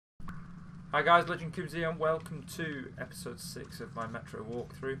Hi guys, Legend Cubes here and welcome to episode 6 of my Metro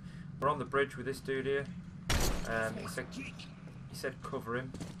walkthrough. We're on the bridge with this dude here. He said cover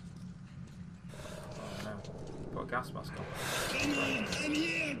him. Oh no, put a gas mask on.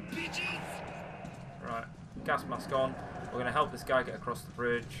 Right, gas mask on. We're going to help this guy get across the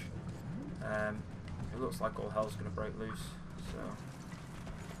bridge. It looks like all hell's going to break loose, so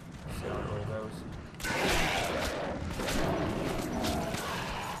let's see how it all goes.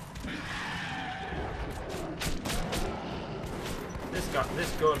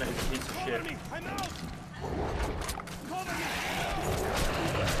 This gun is a piece of shit.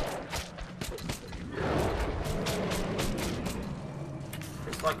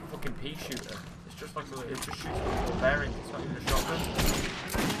 It's like a fucking pea shooter. It's just like it just shoots little bearings. It's not even a shotgun.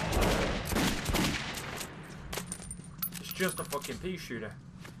 It's just a fucking pea shooter.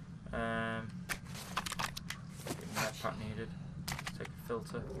 Fucking med pack needed. Let's take a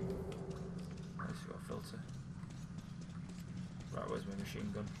filter. At least we've got a filter. Right, where's my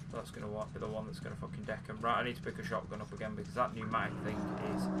machine gun? That's going to be the one that's going to fucking deck him. Right, I need to pick a shotgun up again because that pneumatic thing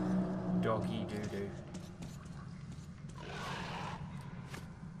is doggy doo-doo.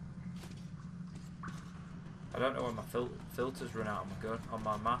 I don't know when my filters run out on my gun, on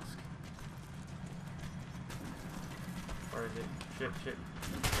my mask. Where is it? Shit.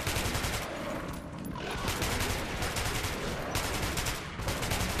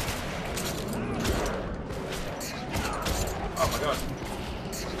 Oh my god.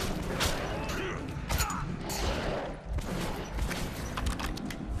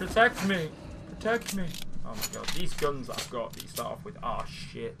 Protect me! Protect me! Oh my god, these guns that I've got that you start off with are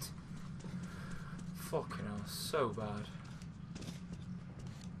shit. Fucking hell, so bad.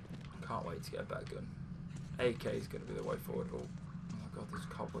 Can't wait to get a better gun. AK is going to be the way forward. Oh my god, there's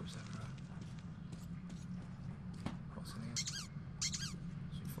cobwebs everywhere. What's in here?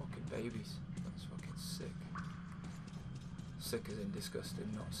 Some fucking babies. That's fucking sick. Sick as in disgusting,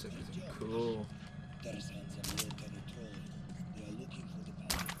 not sick as in cool.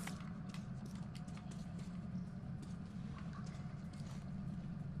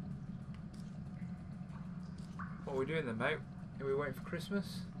 What are we doing then, mate? Are we waiting for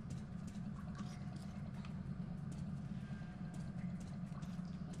Christmas?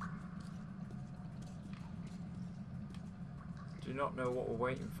 Do not know what we're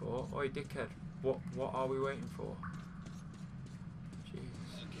waiting for. Oi, dickhead. What are we waiting for?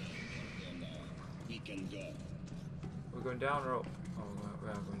 We can go. We're going down or up? Oh, we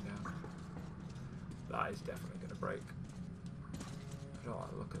are going down. That is definitely going to break. I don't like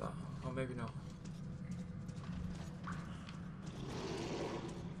the look of that. Oh, maybe not.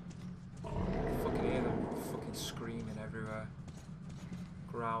 I fucking hear them fucking screaming everywhere.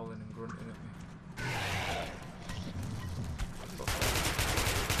 Growling and grunting at me.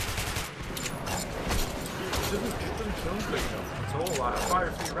 It doesn't kill me quick enough at all. Like, I fire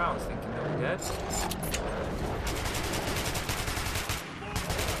a few rounds thinking they'll be dead.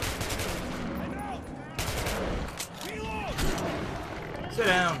 Sit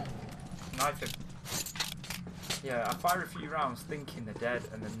down. Knife him. Yeah, I fire a few rounds thinking they're dead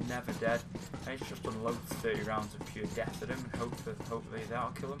and they're never dead. And it's just unload 30 rounds of pure death at him and hopefully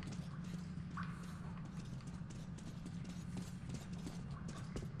that'll kill him.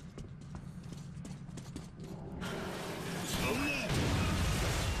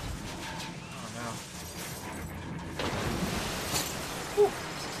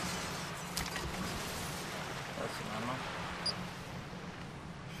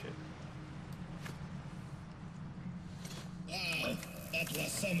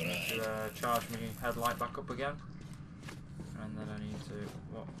 Charge me headlight back up again, and then I need to.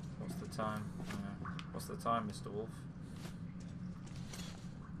 What's the time? What's the time, Mr. Wolf?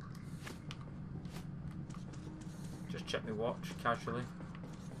 Just check my watch casually.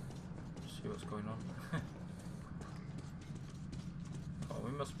 See what's going on. Oh,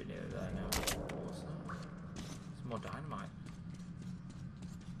 we must be near there now. What's that? It's more dynamite.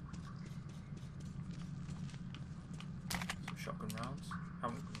 Some shotgun rounds.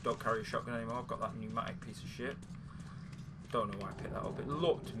 Don't carry a shotgun anymore. I've got that pneumatic piece of shit. Don't know why I picked that up. It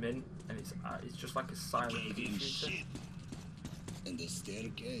looked mint, and it's just like a silent shooter. And the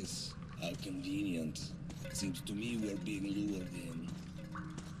staircase. How convenient. Seems to me we're being lured in.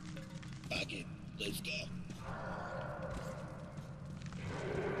 Back it. Let's go.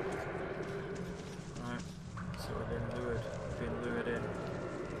 Right. So we've been lured. We've been lured in.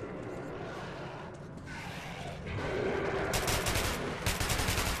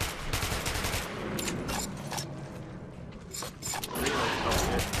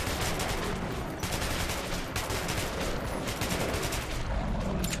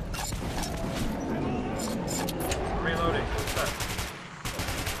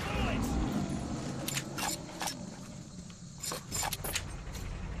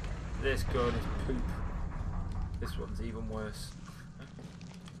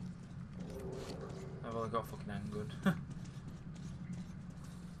 I've only got a fucking handgun.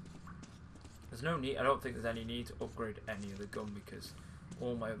 There's no need, I don't think there's any need to upgrade any other gun because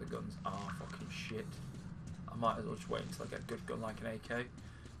all my other guns are fucking shit. I might as well just wait until I get a good gun like an AK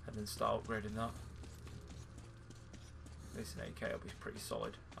and then start upgrading that. At least an AK will be pretty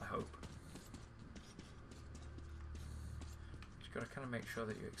solid, I hope. Just gotta kind of make sure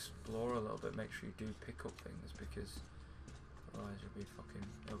that you explore a little bit, make sure you do pick up things because otherwise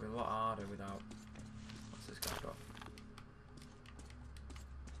it'll be a lot harder without. What's this guy got?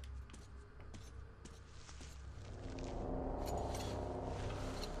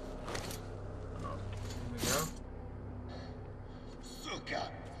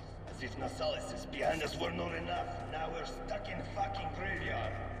 As if Nasalis' behind us were not enough. Now we're stuck in fucking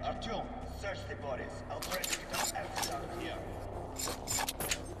graveyard. Artyom, search the bodies. I'll try to get our asses out of here.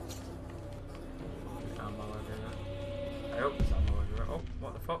 Ammo everywhere. I hope there's ammo everywhere. Oh,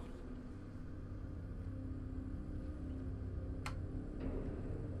 what the fuck?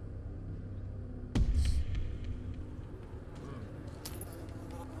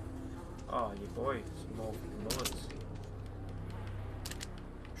 Oh, you boy, some more bullets.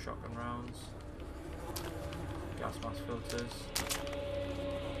 Shotgun rounds, gas mask filters,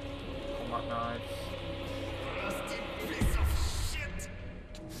 combat knives. Rusty piece of shit!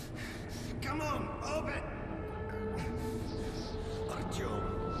 Come on, open! Artyom,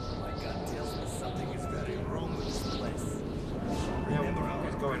 my gut tells me something is very wrong with this place. Yeah, what the fuck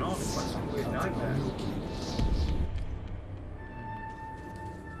is going on? It's like some weird nightmare.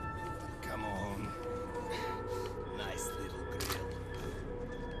 Come on. Nice little grill.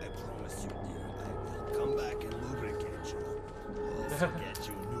 I promise you, dear, I will come back and lubricate you. Also get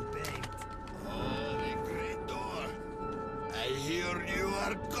you new paint. Oh, the great door. I hear you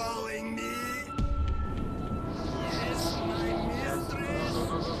are calling me. Yes, my mistress.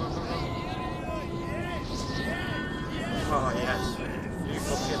 I hear you. Yes, yes, yes. Oh yes, you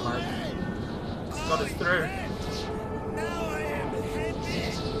fucking lad. Got us through. Now I am happy.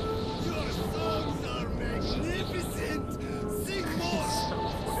 Your songs are magnificent. Sing more.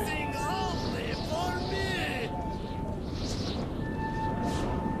 Sing only for me.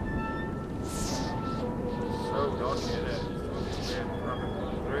 So dodgy, isn't it?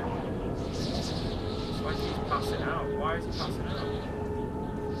 It's like he's passing out. Why is he passing out?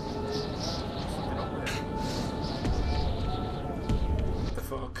 Something up with him. What the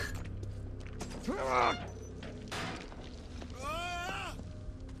fuck?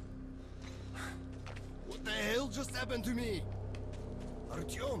 What the hell just happened to me?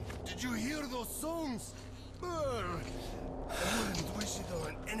 Artyom, did you hear those songs? Brr. I wouldn't wish it on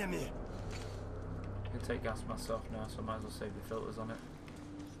an enemy. I can take gas mask off now, so I might as well save the filters on it.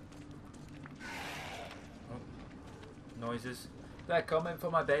 Oh. Noises. They're coming for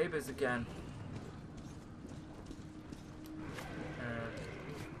my babies again.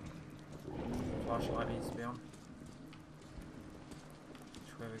 Flashlight needs to be on.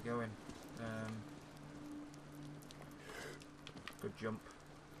 Which way are we going? Good jump.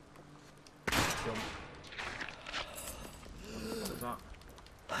 Jump. What was that?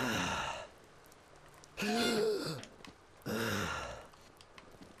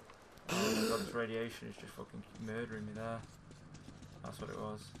 Oh my god, this radiation is just fucking murdering me there. That's what it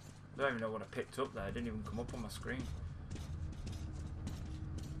was. I don't even know what I picked up there. It didn't even come up on my screen.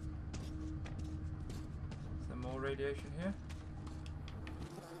 Is there more radiation here?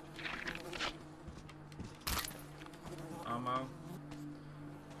 Ammo.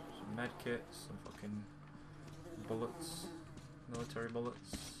 Some medkits, some fucking bullets. Military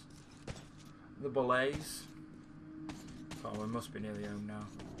bullets. The bullets. Oh, we must be nearly home now.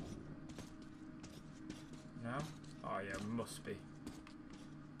 No? Oh yeah, we must be.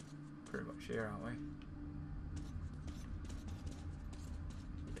 Pretty much here, aren't we?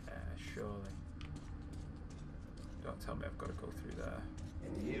 Yeah, surely. Don't tell me I've got to go through there.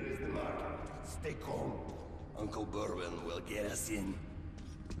 And here is the market. Stay calm. Uncle Bourbon will get us in.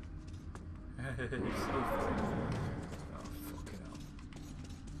 He's so funny. Oh, fucking hell.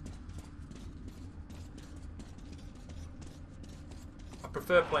 I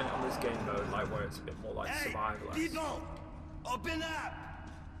prefer playing it on this game mode, like where it's a bit more like survivalist. People! Open up!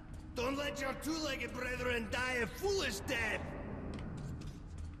 Don't let your two-legged brethren die a foolish death!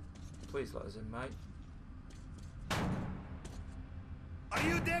 Please let us in, mate. Are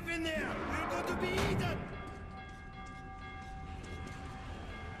you deaf in there? We're going to be eaten!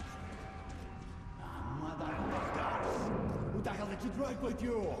 Who the hell did you drag with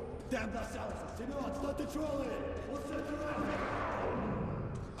you? Damn yourselves! You know, it's not the trolley! We'll set the rest!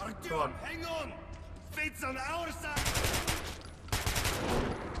 Artyom, hang on! Fate's on our side!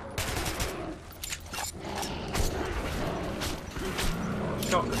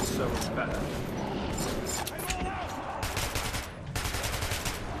 so much better.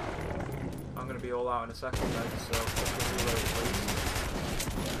 I'm going to be all out in a second then, so reload, please.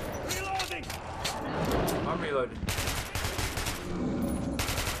 Reloading! I'm reloading.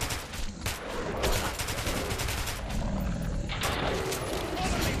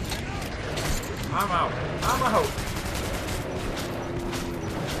 I'm out. I'm out.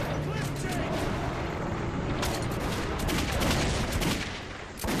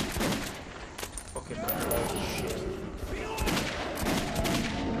 Fucking shit.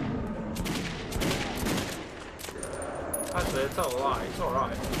 Actually, it's all a lie. It's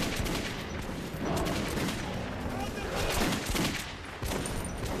alright.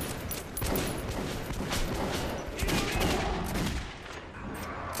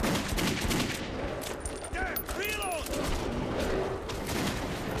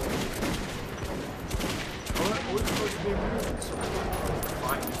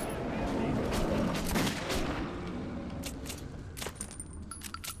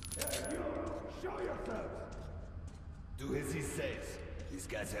 Do as he says. These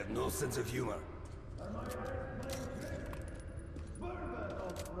guys have no sense of humor. Bourbon,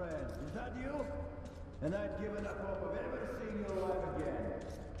 old friend, is that you? And I'd given up hope of ever seeing you alive again.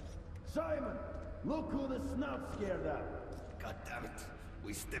 Simon, look who the snout scared up. God damn it.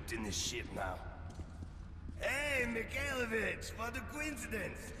 We stepped in this shit now. Hey, Mikhailovich, what a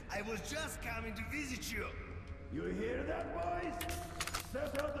coincidence. I was just coming to visit you. You hear that, boys?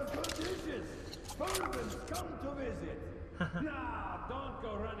 Set out the good dishes. Bourbon's come to visit. Nah, don't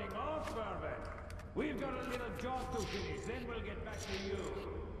go running off, Bourbon. We've got a little job to finish, then we'll get back to you.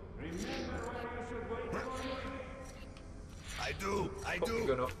 Remember where you should wait for me? I do.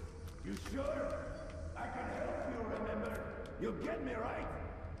 You sure? I can help you, remember? You get me right?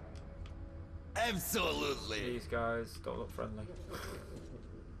 Absolutely. These guys don't look friendly.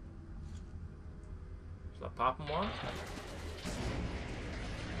 Shall I pop them one?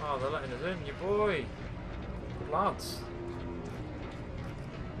 Oh, they're letting us in, your boy. Good lads.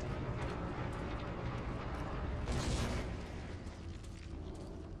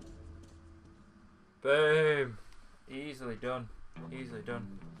 Boom. Easily done. Easily done.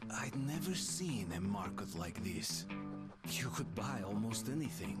 I'd never seen a market like this. You could buy almost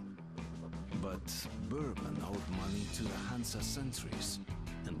anything. But Bourbon owed money to the Hansa sentries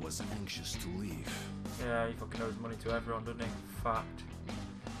and was anxious to leave. Yeah, he fucking owes money to everyone, doesn't he? Fact.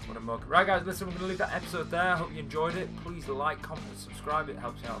 What a mug. Right guys, listen, we're going to leave that episode there. Hope you enjoyed it. Please like, comment, and subscribe. It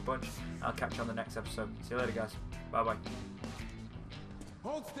helps me out a bunch. I'll catch you on the next episode. See you later guys. Bye bye.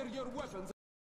 Holster your weapons.